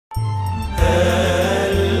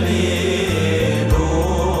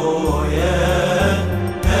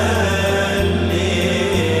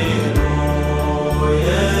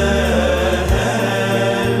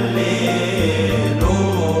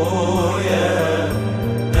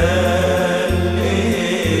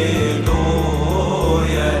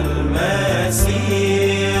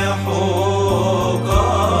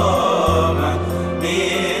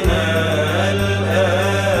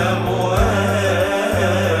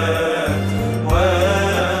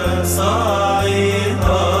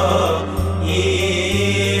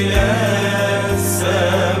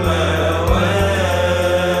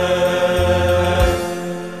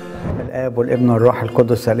والابن والروح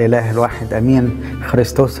القدس الإله الواحد أمين.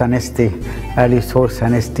 خريستوس أنستي أليسوس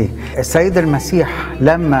أنستي. السيد المسيح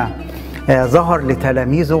لما ظهر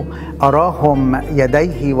لتلاميذه أراهم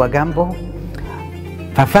يديه وجنبه،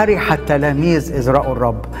 ففرح التلاميذ إذ رأوا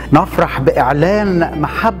الرب. نفرح بإعلان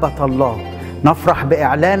محبة الله، نفرح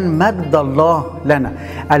بإعلان مجد الله لنا،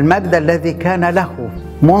 المجد الذي كان له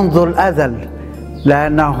منذ الأزل،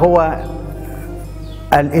 لأنه هو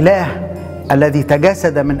الإله الذي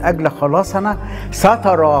تجسد من أجل خلاصنا،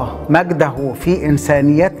 ستر مجده في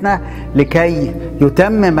إنسانيتنا لكي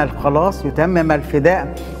يتمم الخلاص، يتمم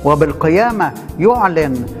الفداء، وبالقيامة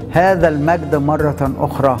يعلن هذا المجد مرة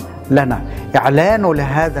أخرى لنا. إعلانه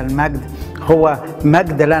لهذا المجد هو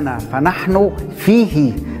مجد لنا، فنحن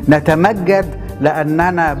فيه نتمجد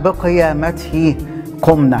لأننا بقيامته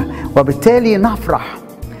قمنا، وبالتالي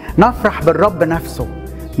نفرح بالرب نفسه،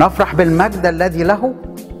 نفرح بالمجد الذي له،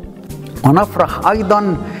 ونفرح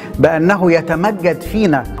أيضا بأنه يتمجد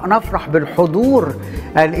فينا، نفرح بالحضور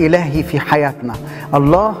الإلهي في حياتنا.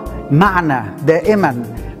 الله معنا دائما،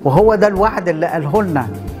 وهو ده الوعد اللي قاله لنا: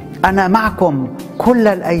 أنا معكم كل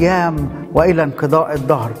الأيام وإلى انقضاء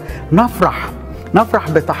الدهر. نفرح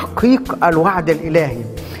بتحقيق الوعد الإلهي.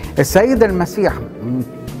 السيد المسيح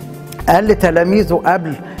قال لتلاميذه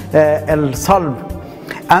قبل الصلب: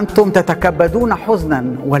 أنتم تتكبدون حزنا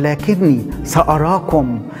ولكني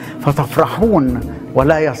سأراكم فتفرحون،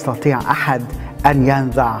 ولا يستطيع أحد أن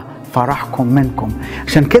ينزع فرحكم منكم.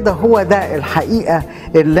 عشان كده هو ده الحقيقة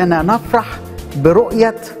اللي لنا، نفرح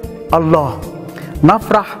برؤية الله،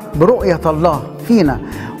 نفرح برؤية الله فينا.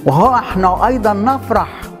 وهو احنا أيضا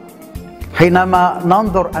نفرح حينما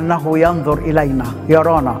ننظر أنه ينظر إلينا،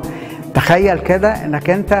 يرانا. تخيل كده أنك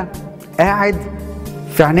أنت قاعد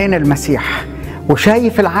في عينين المسيح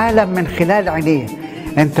وشايف العالم من خلال عينيه.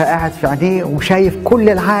 انت قاعد في عينيه وشايف كل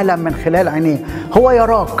العالم من خلال عينيه. هو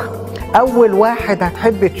يراك، اول واحد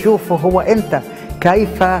هتحب تشوفه هو انت.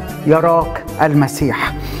 كيف يراك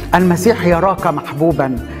المسيح؟ المسيح يراك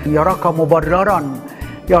محبوبا، يراك مبررا،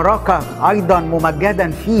 يراك ايضا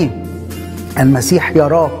ممجدا فيه. المسيح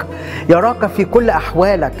يراك في كل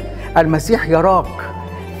احوالك. المسيح يراك.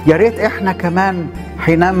 يا ريت احنا كمان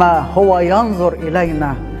حينما هو ينظر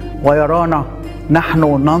الينا ويرانا، نحن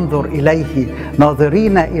ننظر إليه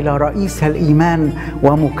ناظرين إلى رئيس الإيمان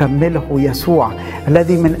ومكمله يسوع،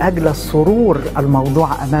 الذي من أجل السرور الموضوع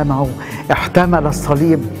أمامه احتمل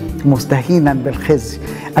الصليب مستهينا بالخزي.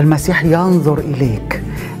 المسيح ينظر إليك،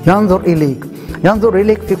 ينظر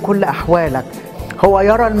إليك في كل أحوالك. هو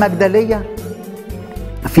يرى المجدلية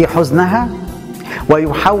في حزنها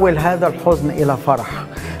ويحول هذا الحزن إلى فرح.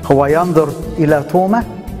 هو ينظر إلى توما،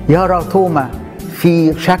 يرى توما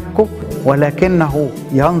في شكه، ولكنه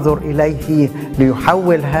ينظر إليه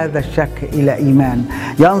ليحول هذا الشك إلى إيمان.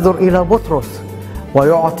 ينظر إلى بطرس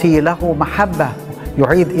ويعطي له محبة،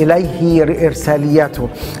 يعيد إليه إرساليته.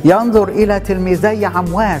 ينظر إلى تلميذي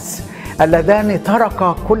عمواس اللذان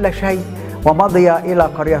تركا كل شيء ومضيا إلى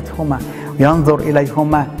قريتهما، ينظر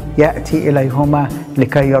إليهما، يأتي إليهما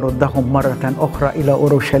لكي يردهم مرة أخرى إلى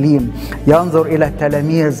أورشليم. ينظر إلى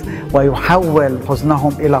التلاميذ ويحول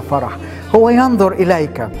حزنهم إلى فرح. هو ينظر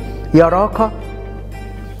إليك، يراك،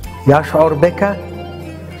 يشعر بك،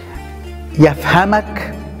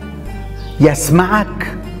 يفهمك،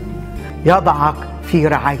 يسمعك، يضعك في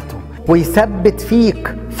رعايته ويثبت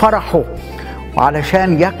فيك فرحه،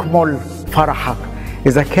 وعلشان يكمل فرحك.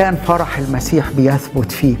 إذا كان فرح المسيح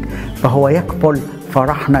بيثبت فيك، فهو يكمل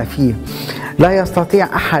فرحنا فيه. لا يستطيع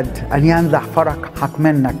أحد أن ينزع فرحك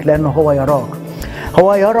منك، لأنه هو يراك.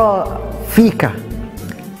 هو يرى فيك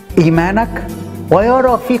إيمانك،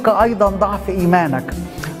 ويرى فيك أيضا ضعف إيمانك.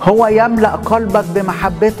 هو يملأ قلبك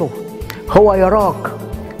بمحبته. هو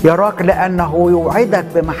يراك لأنه يوعدك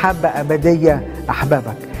بمحبة أبدية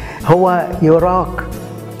أحبابك. هو يراك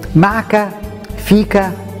معك، فيك،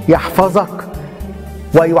 يحفظك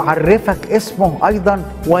ويعرفك اسمه أيضا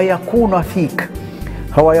ويكون فيك.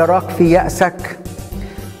 هو يراك في يأسك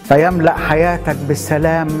فيملأ حياتك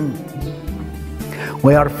بالسلام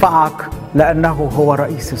ويرفعك لأنه هو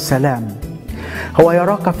رئيس السلام. هو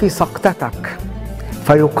يراك في سقطتك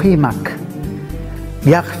فيقيمك،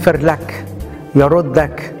 يغفر لك،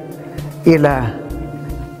 يردك إلى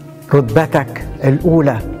رتبتك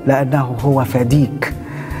الأولى لأنه هو فديك.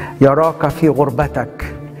 يراك في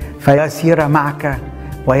غربتك فيسير معك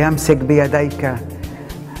ويمسك بيديك.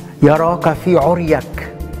 يراك في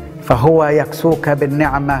عريك فهو يكسوك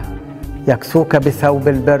بالنعمة، يكسوك بثوب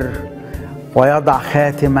البر ويضع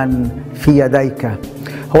خاتما في يديك.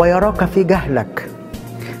 هو يراك في جهلك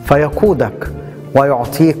فيقودك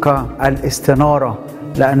ويعطيك الاستنارة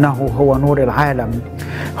لأنه هو نور العالم.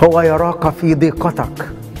 هو يراك في ضيقتك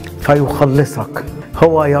فيخلصك،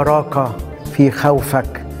 هو يراك في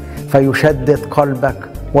خوفك فيشدد قلبك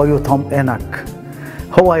ويطمئنك،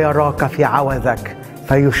 هو يراك في عوزك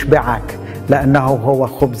فيشبعك لأنه هو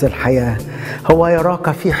خبز الحياة، هو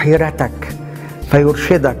يراك في حيرتك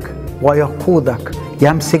فيرشدك ويقودك،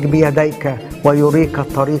 يمسك بيديك ويريك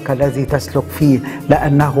الطريق الذي تسلك فيه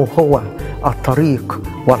لأنه هو الطريق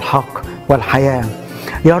والحق والحياة،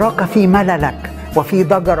 يراك في مللك وفي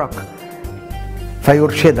ضجرك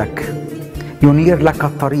فيرشدك، ينير لك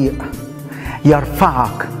الطريق،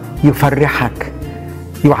 يرفعك، يفرحك،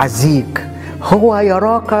 يعزيك، هو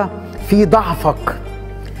يراك في ضعفك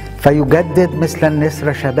فيجدد مثل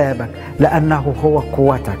النسر شبابك لأنه هو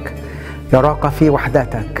قوتك، يراك في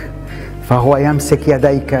وحدتك فهو يمسك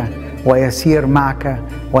يديك ويسير معك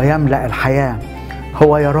ويملأ الحياة،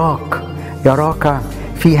 هو يراك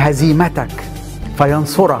في هزيمتك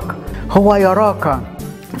فينصرك، هو يراك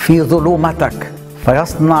في ظلومتك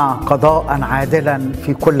فيصنع قضاء عادلا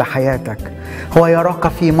في كل حياتك، هو يراك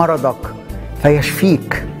في مرضك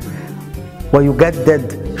فيشفيك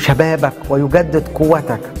ويجدد شبابك ويجدد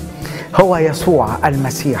قوتك، هو يسوع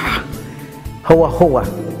المسيح، هو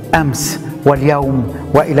أمس واليوم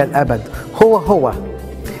وإلى الأبد، هو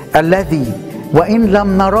الذي وإن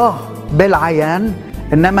لم نراه بالعيان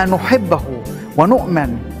إنما نحبه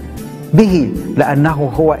ونؤمن به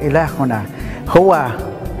لأنه هو إلهنا، هو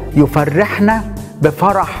يفرحنا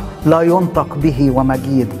بفرح لا ينطق به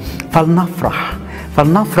ومجيد،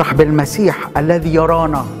 فلنفرح بالمسيح الذي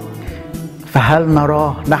يرانا، فهل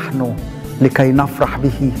نراه نحن لكي نفرح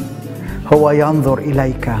به؟ هو ينظر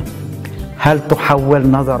إليك، هل تحول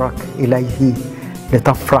نظرك إليه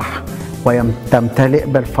لتفرح وتمتلئ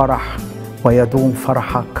بالفرح ويدوم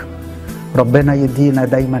فرحك؟ ربنا يدينا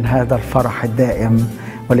دايما هذا الفرح الدائم،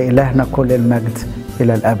 ولإلهنا كل المجد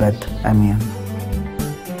إلى الأبد، آمين.